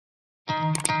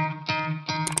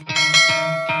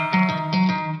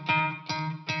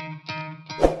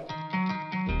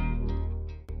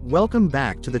Welcome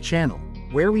back to the channel,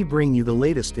 where we bring you the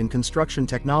latest in construction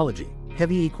technology,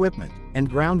 heavy equipment,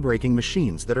 and groundbreaking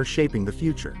machines that are shaping the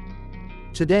future.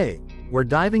 Today, we're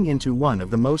diving into one of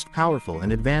the most powerful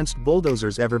and advanced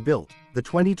bulldozers ever built, the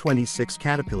 2026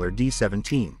 Caterpillar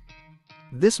D17.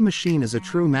 This machine is a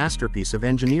true masterpiece of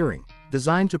engineering,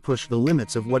 designed to push the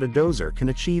limits of what a dozer can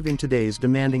achieve in today's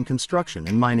demanding construction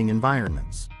and mining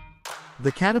environments.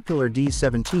 The Caterpillar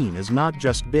D17 is not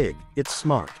just big, it's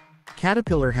smart.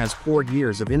 Caterpillar has poured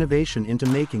years of innovation into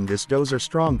making this dozer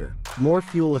stronger, more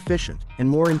fuel efficient, and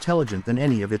more intelligent than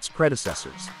any of its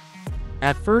predecessors.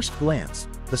 At first glance,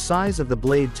 the size of the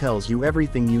blade tells you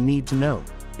everything you need to know.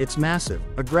 It's massive,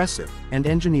 aggressive, and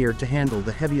engineered to handle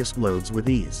the heaviest loads with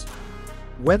ease.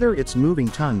 Whether it's moving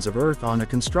tons of earth on a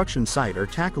construction site or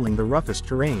tackling the roughest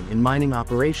terrain in mining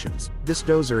operations, this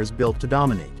dozer is built to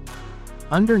dominate.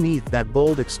 Underneath that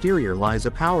bold exterior lies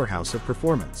a powerhouse of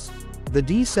performance. The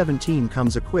D17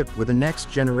 comes equipped with a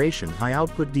next-generation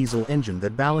high-output diesel engine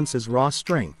that balances raw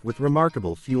strength with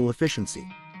remarkable fuel efficiency.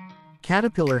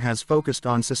 Caterpillar has focused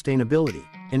on sustainability,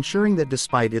 ensuring that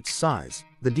despite its size,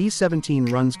 the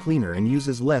D17 runs cleaner and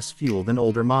uses less fuel than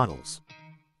older models.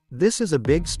 This is a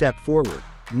big step forward,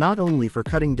 not only for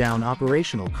cutting down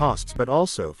operational costs but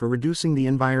also for reducing the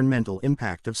environmental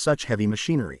impact of such heavy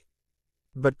machinery.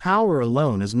 But power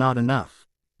alone is not enough.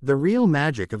 The real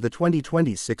magic of the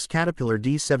 2026 Caterpillar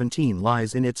D17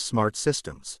 lies in its smart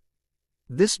systems.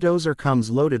 This dozer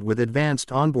comes loaded with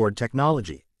advanced onboard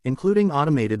technology, including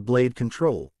automated blade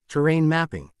control, terrain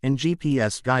mapping, and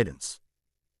GPS guidance.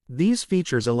 These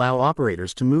features allow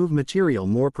operators to move material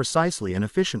more precisely and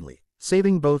efficiently,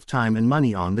 saving both time and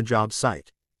money on the job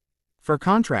site. For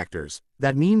contractors,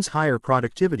 that means higher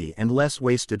productivity and less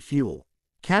wasted fuel.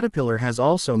 Caterpillar has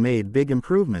also made big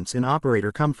improvements in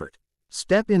operator comfort.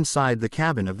 Step inside the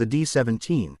cabin of the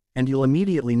D17, and you'll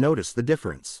immediately notice the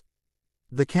difference.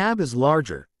 The cab is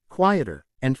larger, quieter,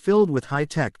 and filled with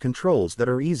high-tech controls that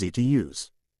are easy to use.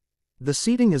 The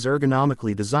seating is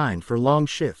ergonomically designed for long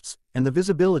shifts, and the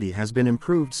visibility has been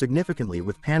improved significantly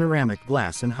with panoramic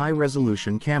glass and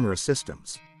high-resolution camera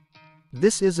systems.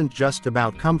 This isn't just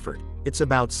about comfort, it's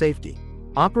about safety.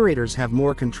 Operators have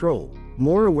more control,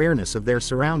 more awareness of their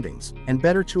surroundings, and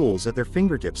better tools at their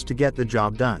fingertips to get the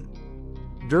job done.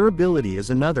 Durability is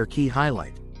another key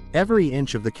highlight. Every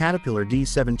inch of the Caterpillar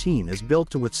D17 is built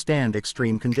to withstand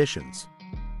extreme conditions.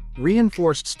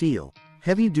 Reinforced steel,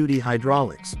 heavy-duty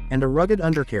hydraulics, and a rugged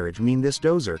undercarriage mean this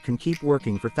dozer can keep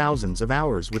working for thousands of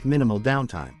hours with minimal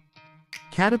downtime.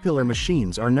 Caterpillar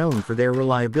machines are known for their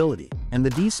reliability, and the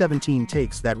D17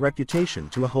 takes that reputation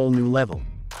to a whole new level.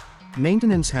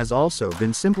 Maintenance has also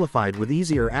been simplified with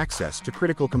easier access to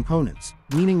critical components,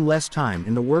 meaning less time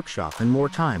in the workshop and more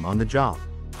time on the job.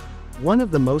 One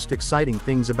of the most exciting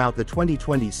things about the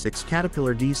 2026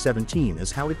 Caterpillar D17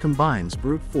 is how it combines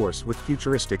brute force with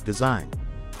futuristic design.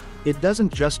 It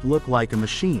doesn't just look like a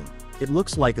machine, it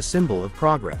looks like a symbol of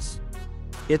progress.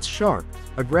 Its sharp,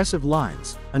 aggressive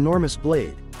lines, enormous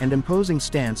blade, and imposing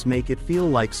stance make it feel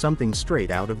like something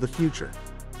straight out of the future.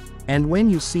 And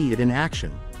when you see it in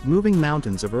action, moving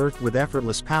mountains of earth with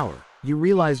effortless power, you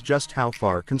realize just how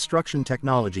far construction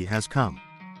technology has come.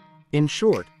 In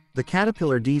short, the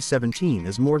Caterpillar D17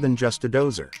 is more than just a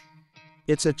dozer.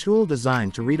 It's a tool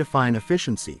designed to redefine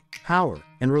efficiency, power,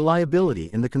 and reliability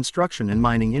in the construction and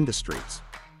mining industries.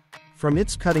 From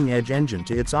its cutting-edge engine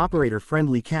to its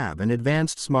operator-friendly cab and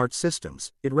advanced smart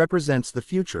systems, it represents the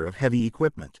future of heavy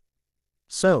equipment.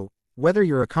 So, whether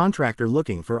you're a contractor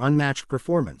looking for unmatched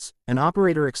performance, an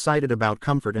operator excited about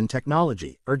comfort and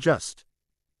technology, or just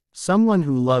someone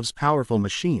who loves powerful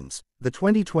machines, the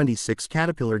 2026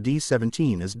 Caterpillar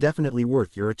D17 is definitely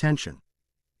worth your attention.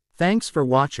 Thanks for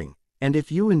watching, and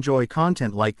if you enjoy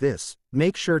content like this,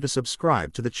 make sure to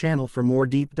subscribe to the channel for more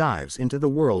deep dives into the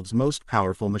world's most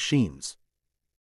powerful machines.